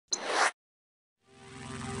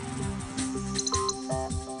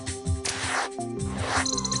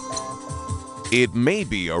It may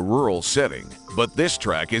be a rural setting, but this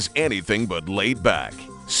track is anything but laid back.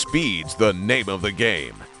 Speed's the name of the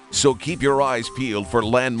game. So keep your eyes peeled for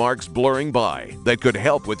landmarks blurring by that could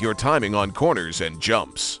help with your timing on corners and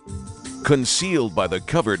jumps. Concealed by the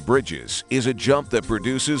covered bridges is a jump that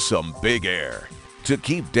produces some big air. To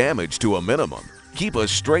keep damage to a minimum, keep a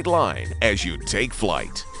straight line as you take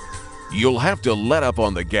flight. You'll have to let up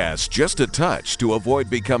on the gas just a touch to avoid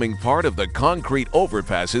becoming part of the concrete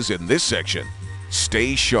overpasses in this section.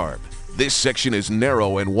 Stay sharp. This section is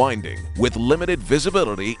narrow and winding, with limited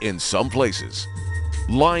visibility in some places.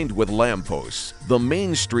 Lined with lampposts, the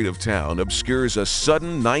main street of town obscures a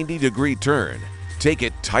sudden 90-degree turn. Take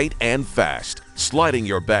it tight and fast, sliding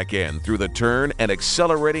your back end through the turn and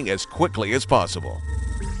accelerating as quickly as possible.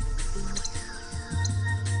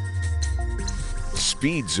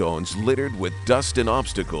 Speed zones littered with dust and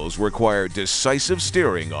obstacles require decisive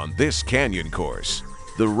steering on this canyon course.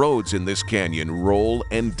 The roads in this canyon roll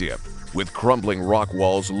and dip, with crumbling rock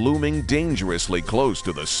walls looming dangerously close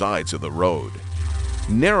to the sides of the road.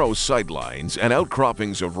 Narrow sightlines and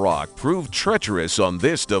outcroppings of rock prove treacherous on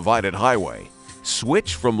this divided highway.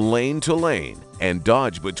 Switch from lane to lane and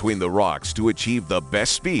dodge between the rocks to achieve the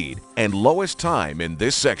best speed and lowest time in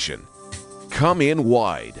this section. Come in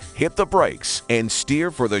wide, hit the brakes, and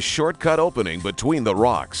steer for the shortcut opening between the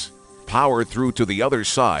rocks. Power through to the other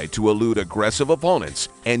side to elude aggressive opponents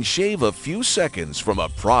and shave a few seconds from a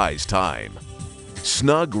prize time.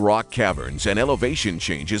 Snug rock caverns and elevation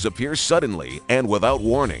changes appear suddenly and without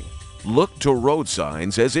warning. Look to road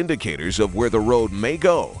signs as indicators of where the road may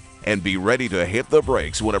go, and be ready to hit the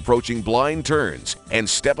brakes when approaching blind turns and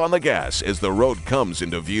step on the gas as the road comes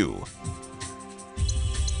into view.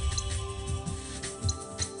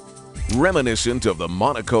 Reminiscent of the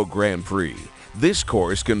Monaco Grand Prix, this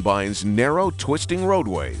course combines narrow, twisting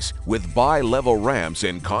roadways with bi-level ramps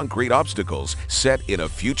and concrete obstacles set in a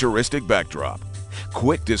futuristic backdrop.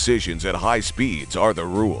 Quick decisions at high speeds are the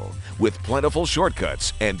rule, with plentiful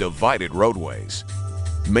shortcuts and divided roadways.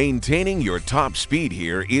 Maintaining your top speed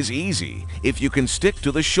here is easy if you can stick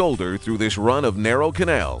to the shoulder through this run of narrow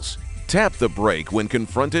canals. Tap the brake when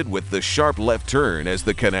confronted with the sharp left turn as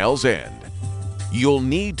the canals end. You'll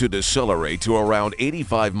need to decelerate to around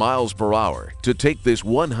 85 miles per hour to take this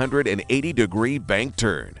 180-degree bank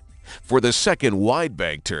turn. For the second wide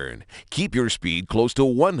bank turn, keep your speed close to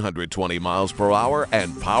 120 miles per hour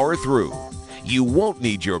and power through. You won't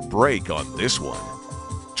need your brake on this one.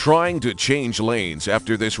 Trying to change lanes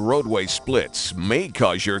after this roadway splits may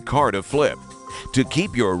cause your car to flip. To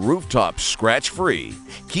keep your rooftop scratch-free,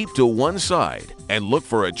 keep to one side and look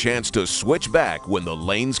for a chance to switch back when the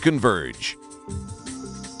lanes converge.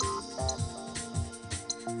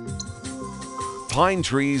 Pine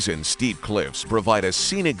trees and steep cliffs provide a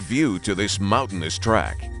scenic view to this mountainous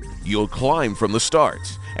track. You'll climb from the start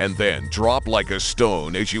and then drop like a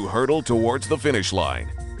stone as you hurtle towards the finish line.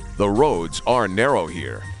 The roads are narrow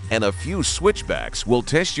here, and a few switchbacks will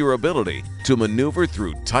test your ability to maneuver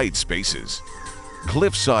through tight spaces.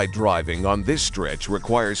 Cliffside driving on this stretch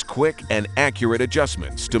requires quick and accurate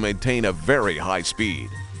adjustments to maintain a very high speed.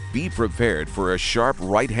 Be prepared for a sharp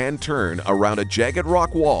right-hand turn around a jagged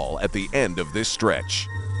rock wall at the end of this stretch.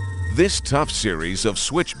 This tough series of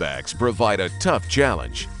switchbacks provide a tough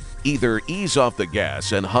challenge. Either ease off the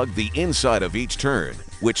gas and hug the inside of each turn,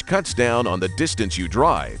 which cuts down on the distance you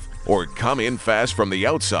drive, or come in fast from the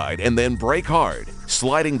outside and then brake hard,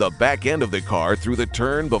 sliding the back end of the car through the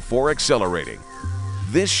turn before accelerating.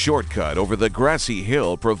 This shortcut over the grassy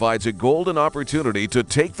hill provides a golden opportunity to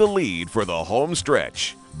take the lead for the home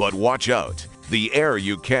stretch. But watch out, the air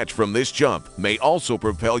you catch from this jump may also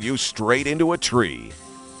propel you straight into a tree.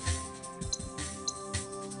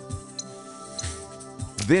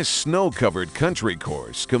 This snow-covered country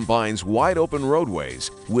course combines wide-open roadways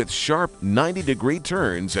with sharp 90-degree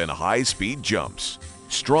turns and high-speed jumps.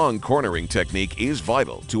 Strong cornering technique is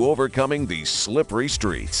vital to overcoming these slippery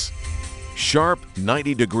streets. Sharp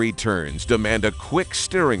 90-degree turns demand a quick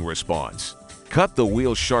steering response. Cut the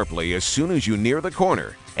wheel sharply as soon as you near the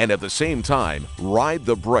corner, and at the same time, ride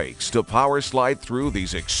the brakes to power slide through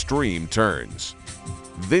these extreme turns.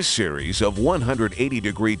 This series of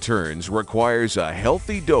 180-degree turns requires a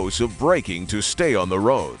healthy dose of braking to stay on the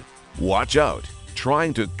road. Watch out!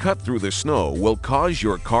 Trying to cut through the snow will cause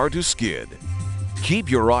your car to skid. Keep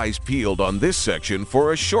your eyes peeled on this section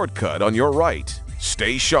for a shortcut on your right.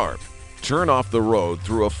 Stay sharp. Turn off the road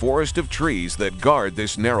through a forest of trees that guard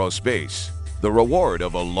this narrow space. The reward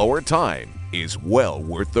of a lower time is well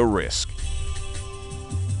worth the risk.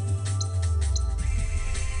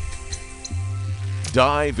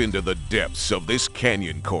 Dive into the depths of this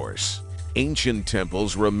canyon course. Ancient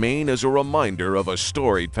temples remain as a reminder of a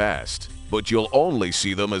storied past, but you'll only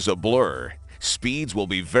see them as a blur. Speeds will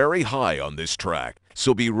be very high on this track,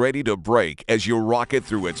 so be ready to brake as you rocket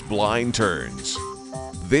through its blind turns.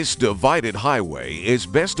 This divided highway is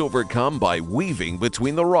best overcome by weaving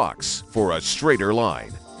between the rocks for a straighter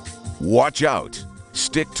line. Watch out!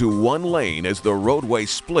 Stick to one lane as the roadway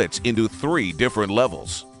splits into 3 different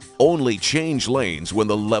levels. Only change lanes when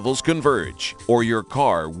the levels converge, or your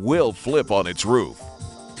car will flip on its roof.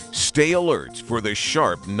 Stay alert for the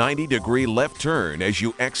sharp 90-degree left turn as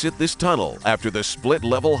you exit this tunnel after the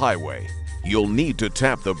split-level highway. You'll need to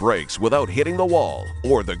tap the brakes without hitting the wall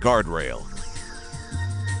or the guardrail.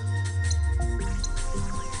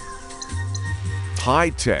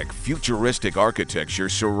 High-tech, futuristic architecture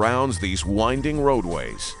surrounds these winding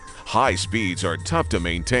roadways. High speeds are tough to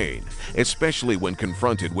maintain, especially when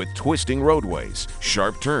confronted with twisting roadways,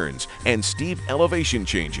 sharp turns, and steep elevation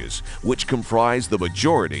changes, which comprise the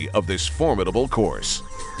majority of this formidable course.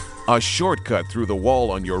 A shortcut through the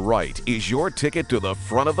wall on your right is your ticket to the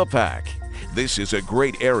front of the pack. This is a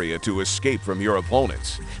great area to escape from your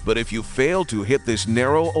opponents, but if you fail to hit this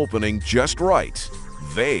narrow opening just right,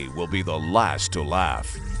 they will be the last to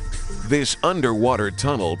laugh. This underwater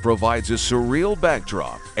tunnel provides a surreal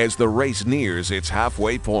backdrop as the race nears its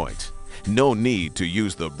halfway point. No need to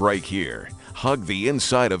use the brake here. Hug the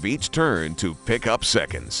inside of each turn to pick up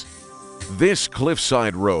seconds. This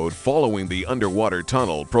cliffside road following the underwater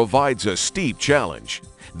tunnel provides a steep challenge.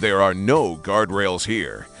 There are no guardrails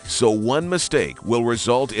here, so one mistake will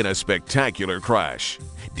result in a spectacular crash.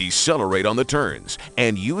 Decelerate on the turns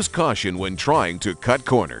and use caution when trying to cut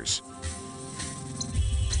corners.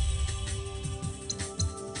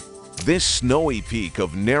 This snowy peak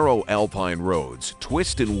of narrow alpine roads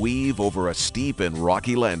twist and weave over a steep and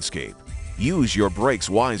rocky landscape. Use your brakes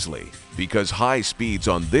wisely, because high speeds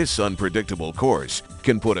on this unpredictable course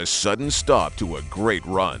can put a sudden stop to a great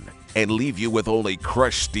run and leave you with only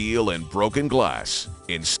crushed steel and broken glass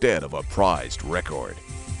instead of a prized record.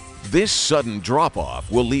 This sudden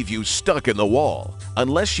drop-off will leave you stuck in the wall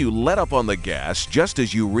unless you let up on the gas just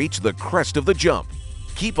as you reach the crest of the jump.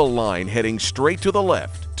 Keep a line heading straight to the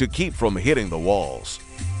left to keep from hitting the walls.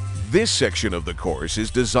 This section of the course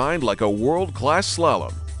is designed like a world-class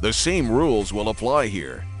slalom. The same rules will apply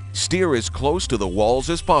here. Steer as close to the walls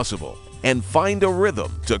as possible and find a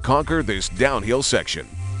rhythm to conquer this downhill section.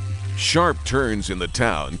 Sharp turns in the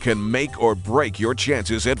town can make or break your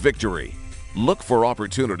chances at victory. Look for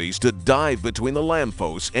opportunities to dive between the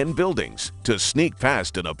lampposts and buildings to sneak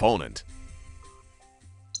past an opponent.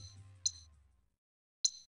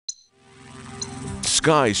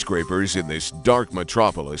 Skyscrapers in this dark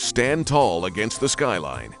metropolis stand tall against the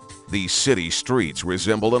skyline. These city streets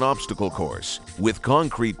resemble an obstacle course, with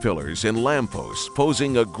concrete pillars and lampposts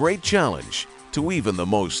posing a great challenge to even the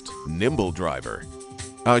most nimble driver.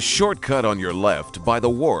 A shortcut on your left by the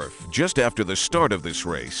wharf just after the start of this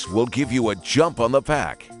race will give you a jump on the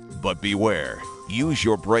pack. But beware, use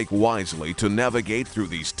your brake wisely to navigate through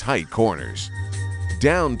these tight corners.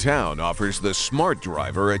 Downtown offers the smart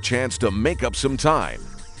driver a chance to make up some time.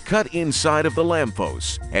 Cut inside of the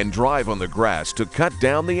lampposts and drive on the grass to cut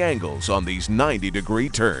down the angles on these 90-degree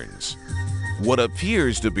turns. What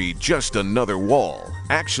appears to be just another wall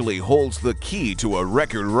actually holds the key to a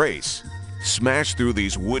record race. Smash through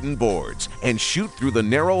these wooden boards and shoot through the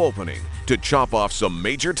narrow opening to chop off some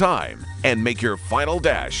major time and make your final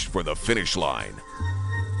dash for the finish line.